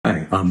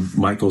I'm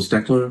Michael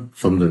Steckler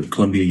from the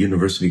Columbia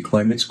University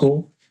Climate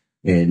School,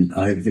 and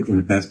I've in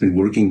the past been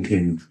working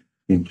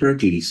in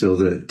Turkey. So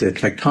the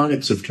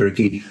tectonics of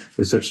Turkey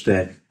is such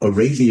that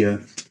Arabia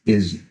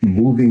is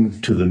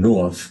moving to the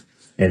north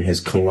and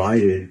has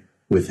collided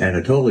with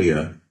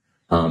Anatolia.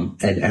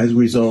 And as a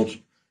result,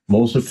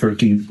 most of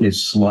Turkey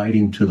is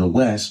sliding to the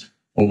west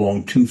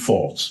along two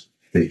faults,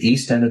 the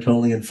East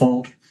Anatolian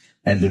Fault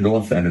and the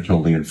North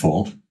Anatolian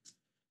Fault.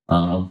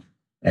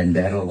 And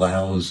that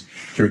allows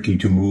Turkey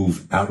to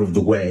move out of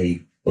the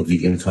way of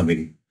the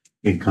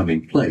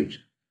incoming plate.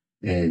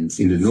 And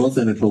in the North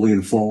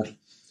Anatolian Fault,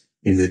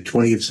 in the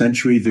 20th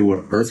century, there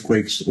were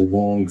earthquakes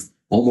along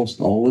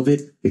almost all of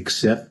it,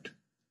 except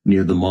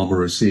near the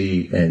Marmara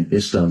Sea and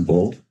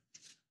Istanbul.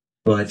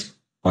 But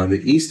on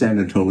the East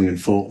Anatolian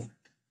Fault,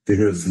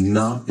 there have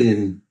not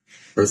been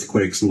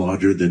earthquakes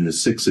larger than the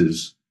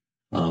sixes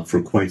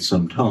for quite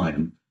some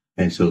time.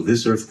 And so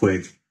this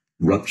earthquake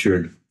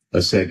ruptured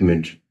a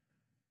segment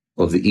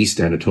of the East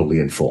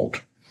Anatolian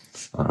Fault.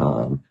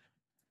 And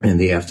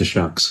the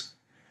aftershocks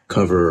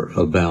cover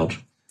about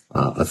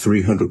a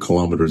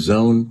 300-kilometer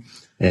zone.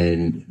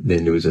 And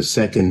then there was a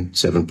second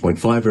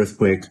 7.5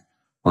 earthquake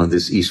on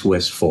this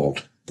east-west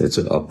fault. That's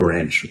a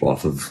branch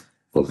off of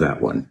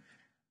that one.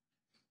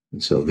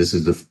 And so this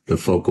is the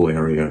focal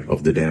area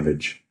of the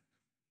damage.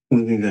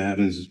 One thing that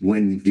happens is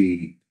when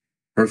the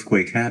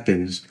earthquake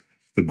happens,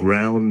 the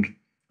ground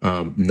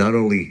not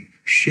only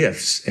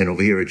shifts, and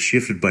over here it's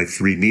shifted by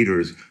 3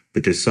 meters,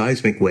 but the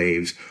seismic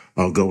waves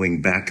are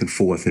going back and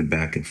forth and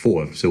back and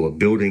forth. So a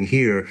building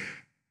here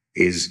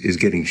is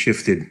getting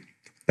shifted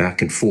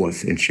back and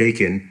forth and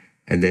shaken,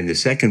 and then the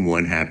second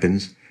one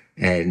happens,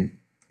 and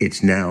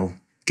it's now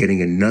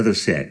getting another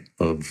set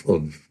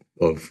of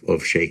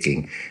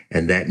shaking,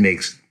 and that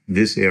makes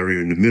this area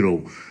in the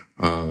middle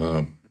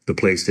the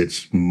place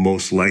that's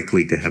most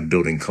likely to have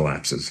building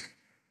collapses.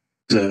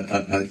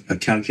 A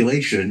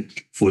calculation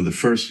for the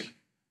first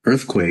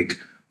earthquake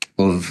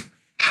of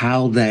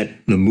how the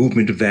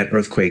movement of that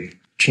earthquake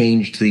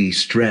changed the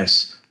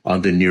stress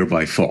on the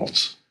nearby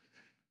faults.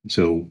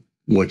 So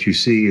what you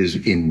see is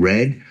in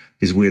red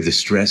is where the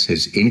stress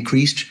has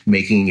increased,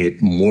 making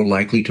it more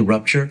likely to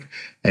rupture.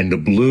 And the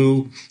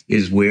blue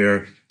is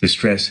where the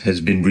stress has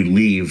been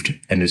relieved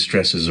and the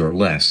stresses are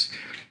less.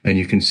 And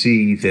you can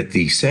see that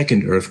the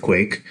second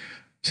earthquake,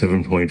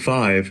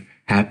 7.5,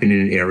 happened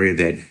in an area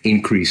that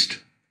increased,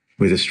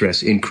 where the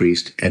stress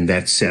increased, and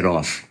that set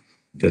off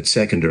that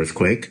second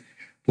earthquake.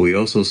 We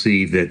also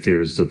see that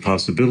there's the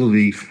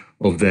possibility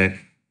of that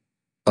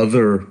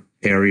other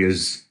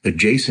areas,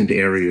 adjacent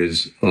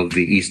areas of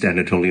the East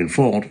Anatolian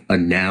Fault are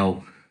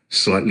now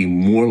slightly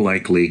more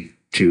likely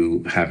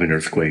to have an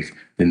earthquake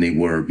than they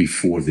were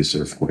before this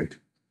earthquake.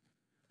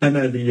 I'm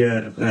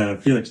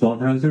Felix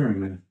Waldhauser.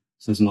 I'm a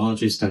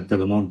seismologist at the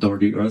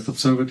Lamont-Doherty Earth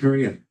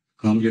Observatory at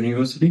Columbia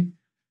University.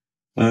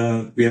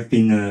 We have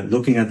been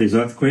looking at this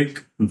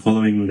earthquake and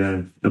following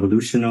the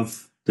evolution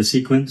of the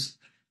sequence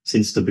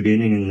since the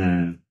beginning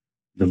in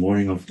the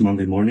morning of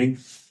Monday morning.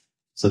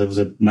 So there was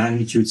a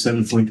magnitude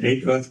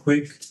 7.8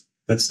 earthquake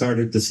that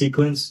started the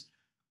sequence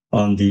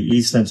on the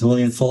East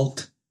Anatolian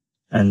Fault.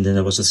 And then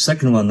there was a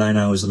second one 9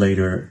 hours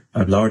later,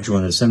 a larger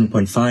one, a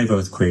 7.5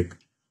 earthquake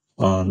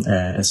on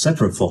a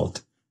separate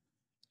fault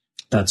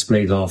that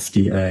splayed off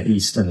the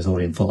East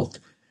Anatolian Fault.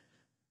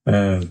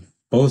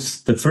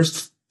 Both the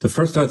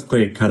first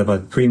earthquake had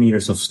about 3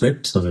 meters of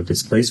slip, so the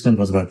displacement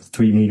was about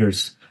 3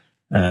 meters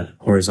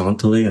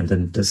horizontally, and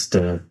then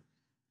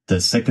the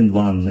second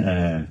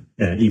one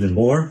even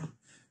more.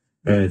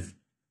 The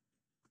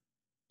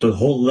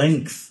whole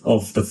length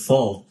of the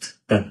fault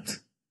that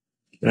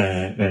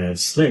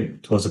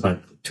slipped was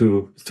about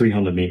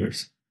 300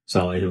 meters.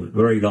 So a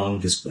very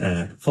long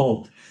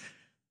fault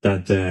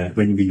that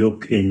when we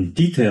look in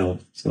detail,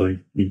 so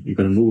you're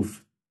going to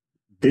move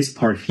this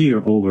part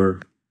here over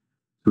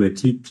to a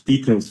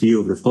detailed view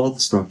of the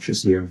fault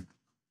structures here.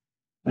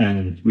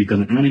 And we're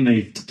going to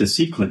animate the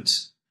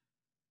sequence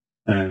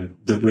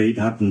the way it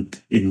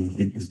happened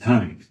in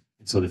time.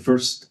 So the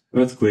first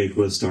earthquake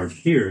will start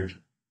here.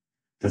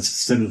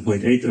 That's a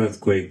 7.8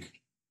 earthquake.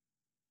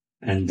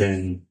 And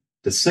then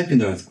the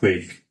second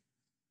earthquake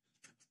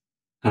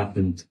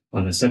happened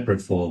on a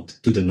separate fault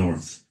to the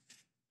north.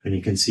 And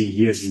you can see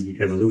here the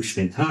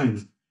evolution in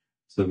time.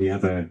 So we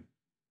have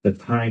the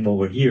time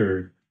over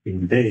here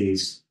in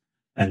days,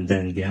 and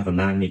then we have a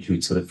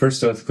magnitude. So the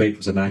first earthquake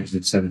was a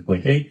magnitude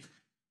 7.8,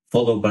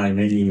 followed by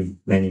many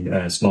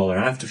smaller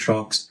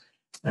aftershocks.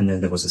 And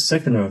then there was a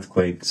second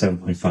earthquake,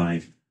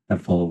 7.5,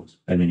 that followed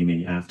by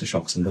many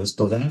aftershocks. And those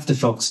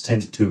aftershocks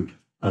tend to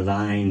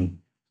align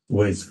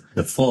with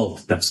the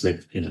fault that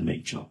slipped in a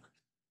main shock.